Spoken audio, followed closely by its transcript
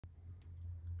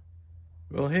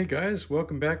Well, hey guys,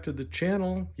 welcome back to the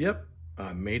channel. Yep,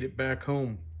 I made it back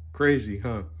home. Crazy,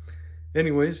 huh?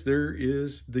 Anyways, there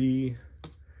is the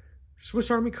Swiss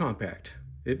Army Compact.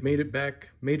 It made it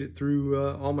back, made it through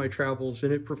all my travels,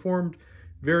 and it performed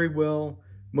very well.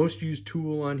 Most used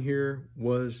tool on here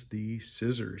was the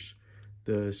scissors.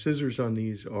 The scissors on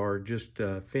these are just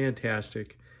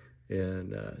fantastic,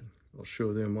 and I'll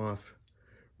show them off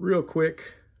real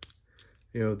quick.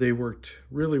 You know, they worked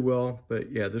really well,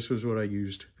 but yeah, this was what I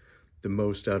used the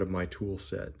most out of my tool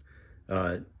set.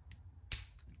 Uh,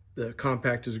 the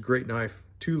Compact is a great knife,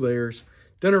 2 layers.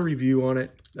 Done a review on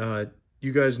it.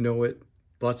 You guys know it.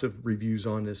 Lots of reviews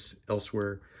on this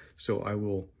elsewhere, so I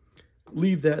will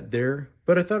leave that there.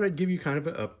 But I thought I'd give you kind of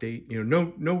an update. You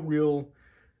know, no real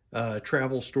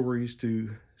travel stories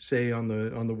to say on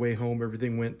the way home.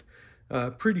 Everything went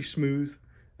pretty smooth.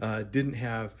 Didn't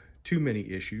have too many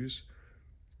issues.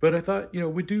 But I thought,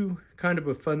 we'd do kind of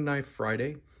a fun knife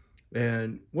Friday.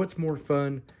 And what's more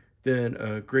fun than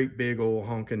a great big old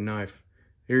honking knife?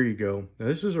 Here you go. Now,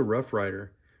 this is a Rough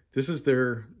Ryder. This is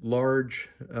their large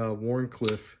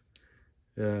Wharncliffe.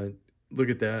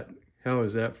 Look at that. How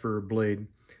is that for a blade?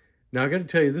 Now, I got to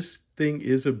tell you, this thing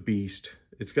is a beast.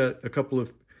 It's got a couple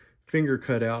of finger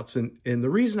cutouts. And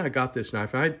the reason I got this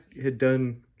knife, I had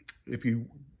done, if you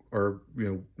are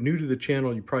new to the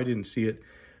channel, you probably didn't see it.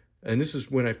 And this is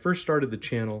when I first started the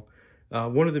channel.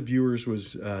 One of the viewers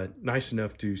was nice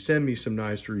enough to send me some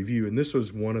knives to review, and this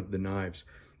was one of the knives.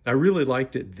 I really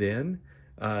liked it then,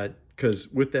 because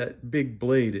with that big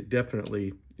blade, it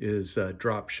definitely is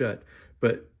drop shut.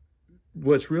 But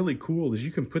what's really cool is you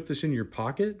can put this in your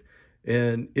pocket,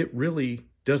 and it really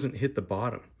doesn't hit the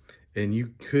bottom. And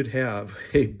you could have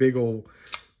a big old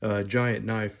giant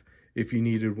knife if you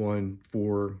needed one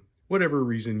for whatever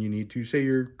reason you need to. Say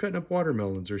you're cutting up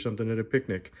watermelons or something at a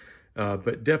picnic,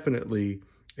 but definitely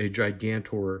a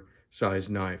gigantor size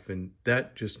knife, and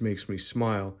that just makes me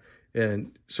smile.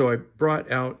 And so I brought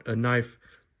out a knife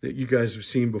that you guys have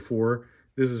seen before.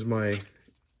 This is my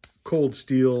cold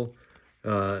steel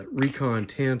Recon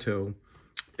Tanto,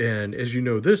 and as you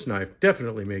know, this knife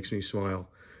definitely makes me smile.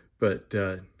 But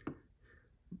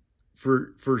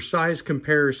for size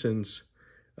comparisons,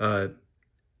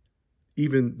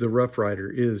 even the Rough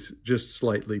Ryder is just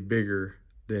slightly bigger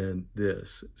than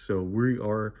this. So we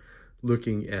are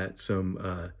looking at some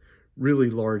really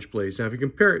large blades. Now, if you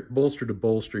compare it bolster to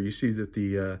bolster, you see that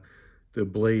the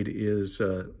blade is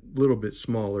a little bit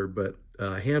smaller, but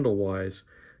handle-wise,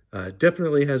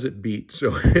 definitely has it beat.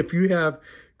 So if you have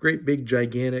great big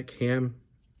gigantic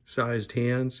ham-sized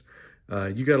hands,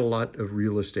 you got a lot of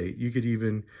real estate. You could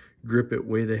even grip it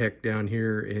way the heck down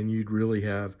here, and you'd really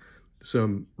have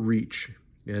some reach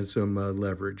and some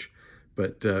leverage.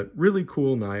 But really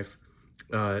cool knife.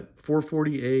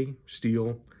 440A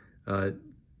steel. Here,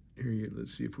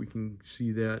 let's see if we can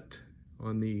see that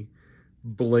on the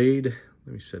blade.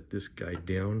 Let me set this guy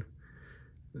down.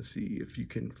 Let's see if you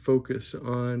can focus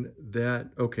on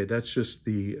that. Okay, that's just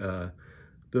the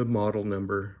model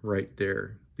number right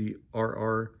there, the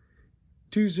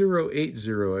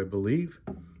RR2080, I believe.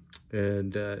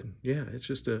 And yeah, it's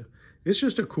just a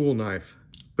cool knife.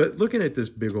 But looking at this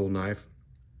big old knife,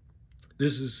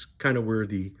 this is kind of where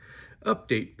the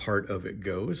update part of it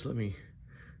goes. Let me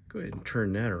go ahead and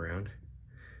turn that around.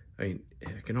 I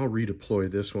can all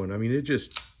redeploy this one. I mean,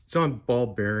 it's on ball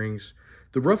bearings.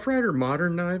 The Rough Ryder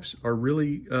modern knives are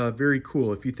really very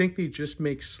cool. If you think they just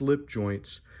make slip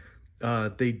joints,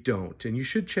 they don't. And you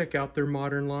should check out their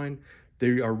modern line.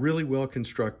 They are really well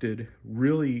constructed,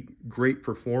 really great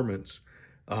performance.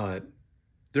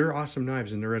 They're awesome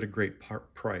knives, and they're at a great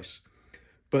price.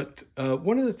 But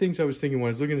one of the things I was thinking when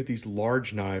I was looking at these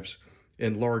large knives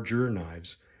and larger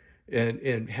knives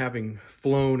and having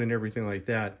flown and everything like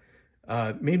that,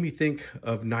 made me think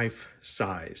of knife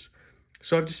size.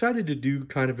 So I've decided to do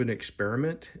kind of an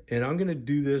experiment, and I'm going to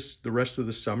do this the rest of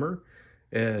the summer.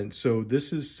 And so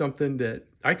this is something that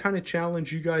I kind of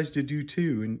challenge you guys to do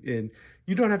too. And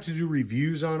you don't have to do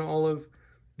reviews on all of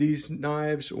these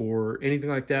knives or anything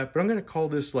like that, but I'm going to call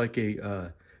this like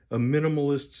a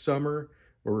minimalist summer,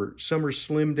 or summer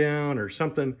slim down or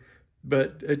something.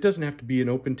 But it doesn't have to be an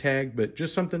open tag, but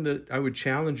just something that I would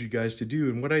challenge you guys to do.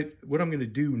 And what I'm going to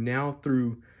do now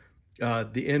through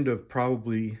the end of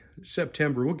probably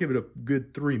September, we'll give it a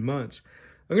good 3 months.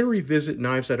 I'm going to revisit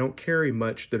knives I don't carry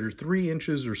much that are 3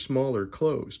 inches or smaller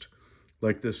closed,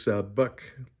 like this Buck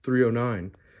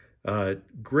 309.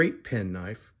 Great pen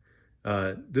knife.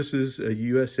 This is a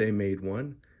USA made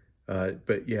one.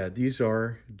 But yeah, these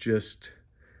are just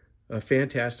a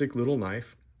fantastic little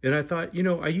knife. And I thought,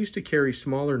 I used to carry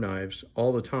smaller knives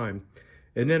all the time.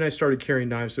 And then I started carrying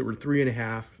knives that were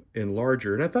 3.5 and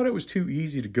larger. And I thought it was too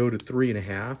easy to go to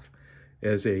 3.5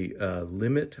 as a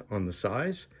limit on the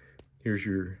size. Here's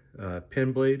your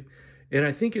pen blade. And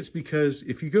I think it's because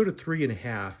if you go to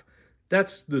 3.5,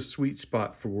 that's the sweet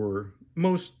spot for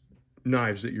most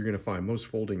knives that you're going to find, most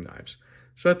folding knives.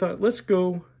 So I thought, let's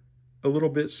go a little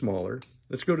bit smaller.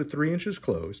 Let's go to 3 inches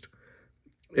closed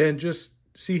and just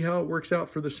see how it works out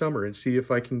for the summer and see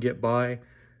if I can get by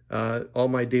all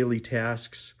my daily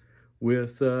tasks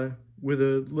with a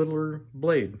littler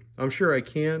blade. I'm sure I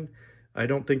can. I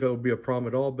don't think it will be a problem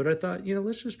at all, but I thought, you know,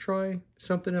 let's just try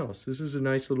something else. This is a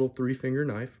nice little 3-finger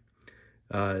knife.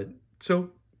 So,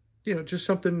 you know, just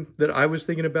something that I was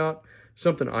thinking about,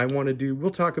 something I want to do.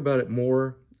 We'll talk about it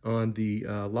more on the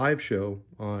live show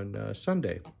on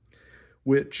Sunday,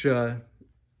 which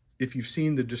if you've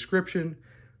seen the description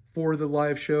for the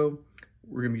live show,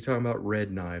 we're going to be talking about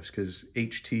red knives because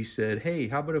HT said, hey,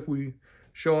 how about if we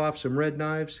show off some red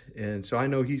knives? And so I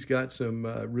know he's got some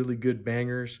really good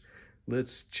bangers.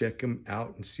 Let's check him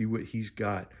out and see what he's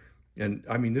got. And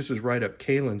I mean, this is right up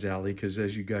Kalen's alley because,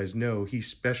 as you guys know, he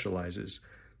specializes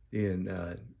in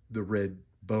the red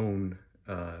bone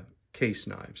case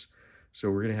knives. So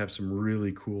we're going to have some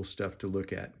really cool stuff to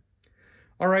look at.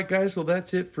 All right, guys, well,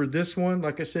 that's it for this one.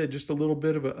 Like I said, just a little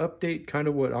bit of an update, kind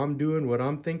of what I'm doing, what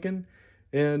I'm thinking.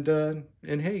 And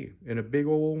hey, and a big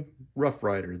old Rough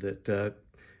Rider that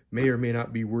may or may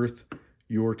not be worth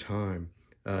your time.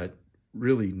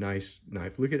 Really nice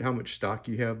knife. Look at how much stock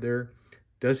you have there.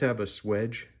 Does have a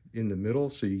swedge in the middle,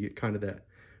 so you get kind of that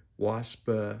wasp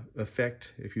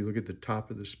effect if you look at the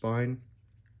top of the spine.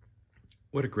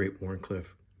 What a great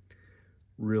Wharncliffe.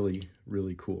 Really,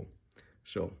 really cool.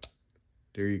 So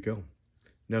there you go.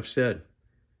 Enough said.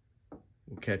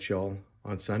 We'll catch y'all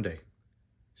on Sunday.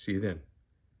 See you then.